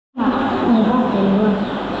Hello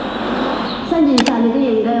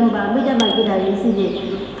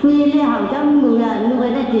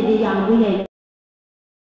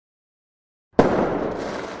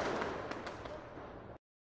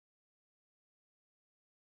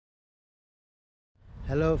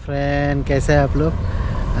friend, कैसे हैं आप लोग?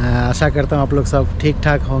 आशा करता हूँ आप लोग सब ठीक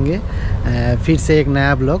ठाक होंगे। फिर से एक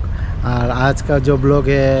नया ब्लॉग, और आज का जो ब्लॉग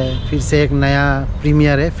है फिर से एक नया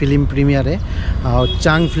प्रीमियर है, फिल्म प्रीमियर है। और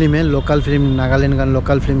चांग फिल्म है, लोकल फिल्म, नागालैंड का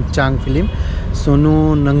लोकल फिल्म चांग फिल्म।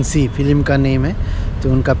 सोनू नंगशी फिल्म का नेम है,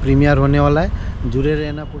 तो उनका प्रीमियर होने वाला है। जुड़े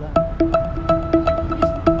रहना पूरा।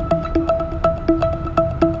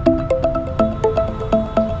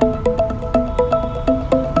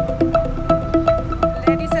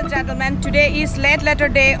 Today is late letter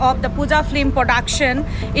day of the Puja film production.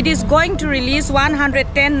 It is going to release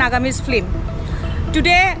 110 Nagamese film.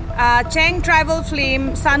 Today, Chang tribal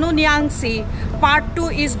film Sanou Ngeashi part 2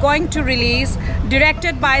 is going to release,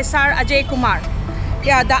 directed by Sir Ajay Kumar.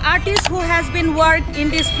 Yeah, the artists who has been worked in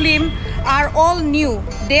this film are all new.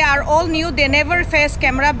 They are all new. They never faced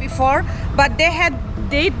camera before, but they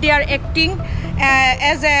are acting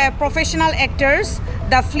as a professional actors.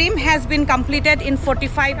 The film has been completed in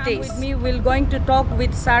 45 days. With me, we're going to talk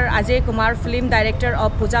with Sir Ajay Kumar, film director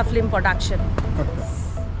of Puja Film Production.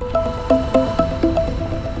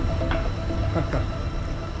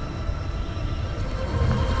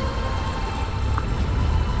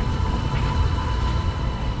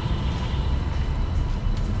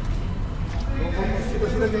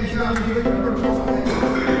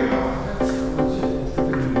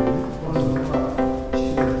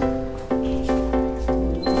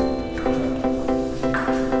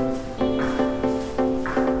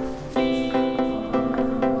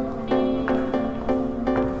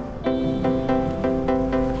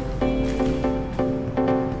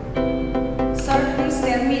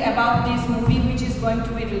 About this movie which is going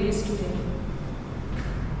to be released today.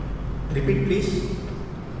 Repeat please.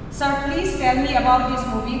 Sir, please tell me about this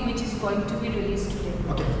movie which is going to be released today.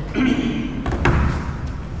 Okay.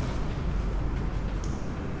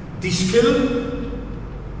 This film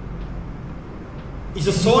is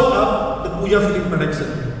a soul of the Puja film production.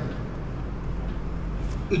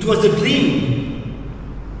 It was a dream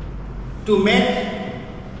to make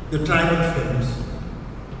the tribal films.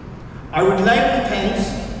 I would like to thank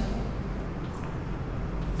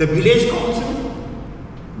the village council,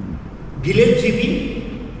 village GP,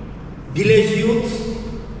 village youth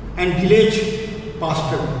and village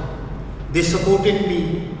pastor. They supported me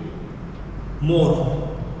more.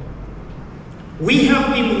 We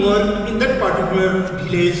have been working in that particular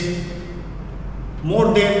village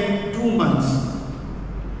more than 2 months.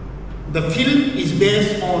 The film is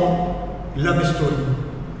based on love story.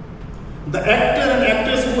 The actor and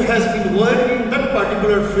actress who has been working in that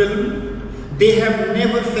particular film, they have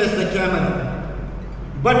never faced the camera,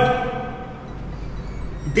 but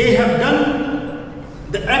they have done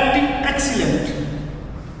the acting excellent.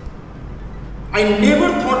 I never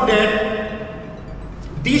thought that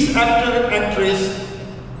this actor and actress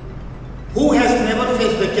who has never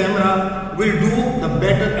faced the camera will do the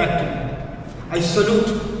better acting. I salute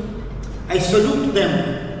them.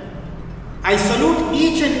 I salute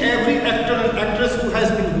each and every actor and actress who has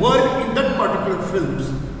been working in that particular films.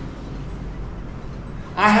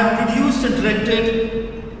 I have produced and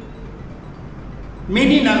directed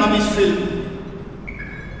many Nagamese films.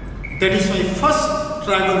 That is my first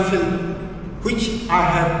tribal film which I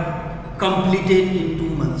have completed in 2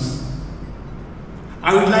 months.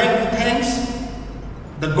 I would like to thank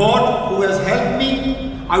the God who has helped me.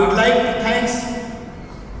 I would like to thank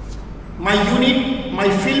my unit, my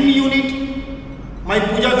film unit, my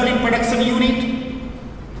Puja film production unit,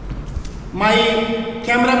 my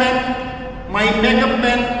cameraman, my makeup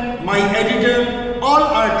man, my editor, all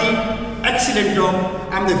are doing excellent job.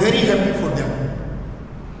 I'm very happy for them.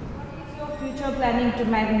 What is your future planning to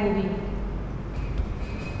make movie?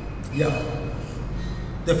 Yeah,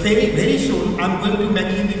 very soon I'm going to make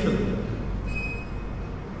Hindi film.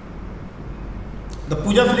 The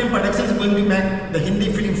Puja film production is going to make the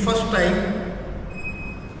Hindi film first time,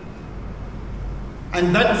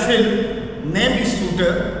 and that film name is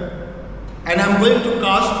Shooter. And I'm going to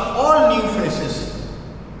cast all new faces.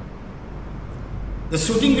 The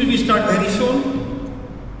shooting will be start very soon,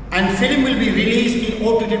 and film will be released in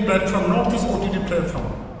OTT platform, Northeast OTT platform.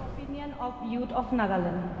 Opinion of youth of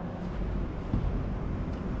Nagaland.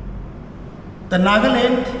 The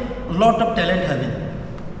Nagaland, lot of talent having,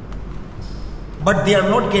 but they are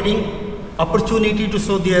not getting opportunity to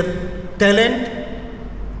show their talent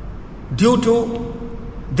due to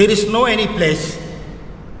there is no any place.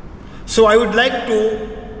 So I would like to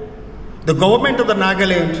the government of the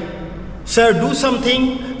Nagaland, sir, do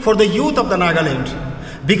something for the youth of the Nagaland,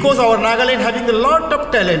 because our Nagaland having a lot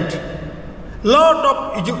of talent, lot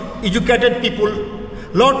of educated people,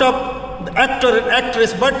 lot of actor and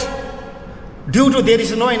actress, but due to there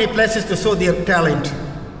is no any places to show their talent.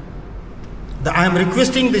 I am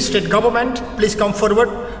requesting the state government, please come forward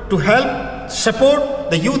to help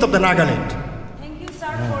support the youth of the Nagaland. Thank you,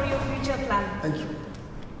 sir, for your future plan. Thank you.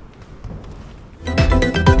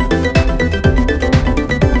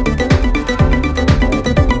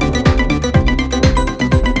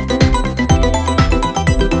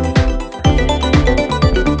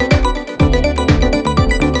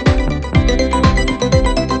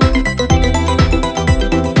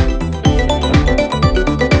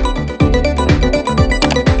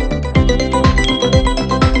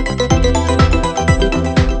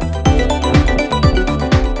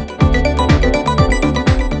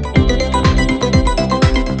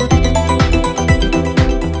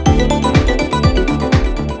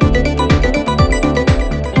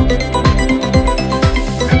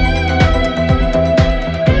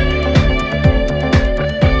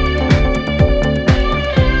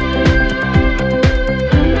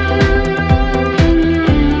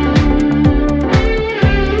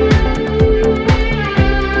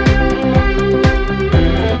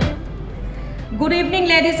 Good evening,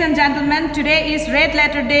 ladies and gentlemen. Today is red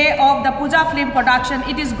letter day of the Puja film production.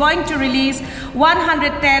 It is going to release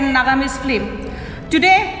 110 Nagamis film.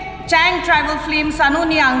 Today, Chang tribal film Sanou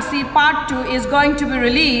Ngeashi Part 2 is going to be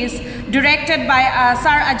released, directed by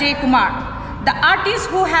Sir Ajay Kumar. The artists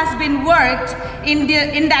who has been worked in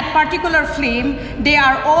that particular film, they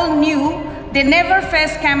are all new. They never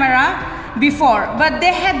faced camera before, but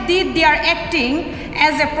they had did their acting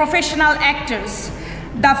as a professional actors.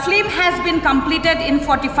 The film has been completed in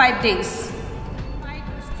 45 days.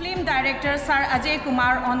 Film director Sir Ajay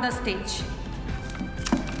Kumar on the stage.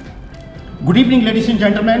 Good evening, ladies and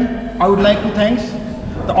gentlemen. I would like to thank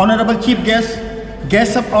the honorable chief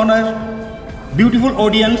guests of honor, beautiful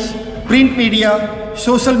audience, print media,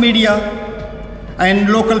 social media, and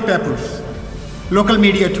local papers, local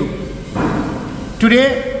media too.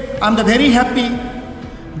 Today, I'm very happy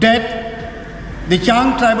that the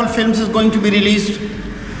Chang tribal films is going to be released.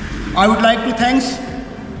 I would like to thank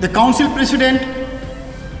the council president,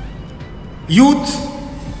 youth,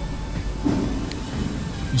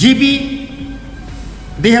 GB.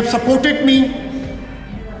 They have supported me.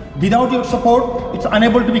 Without your support, it's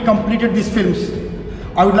unable to be completed these films.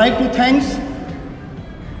 I would like to thank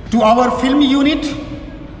to our film unit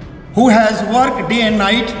who has worked day and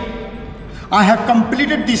night. I have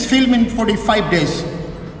completed this film in 45 days.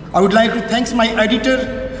 I would like to thank my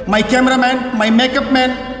editor, my cameraman, my makeup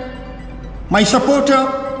man, my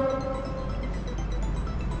supporter.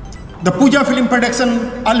 The Puja film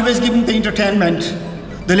production always giving the entertainment.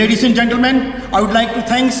 The ladies and gentlemen, I would like to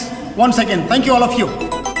thank once again. Thank you all of you.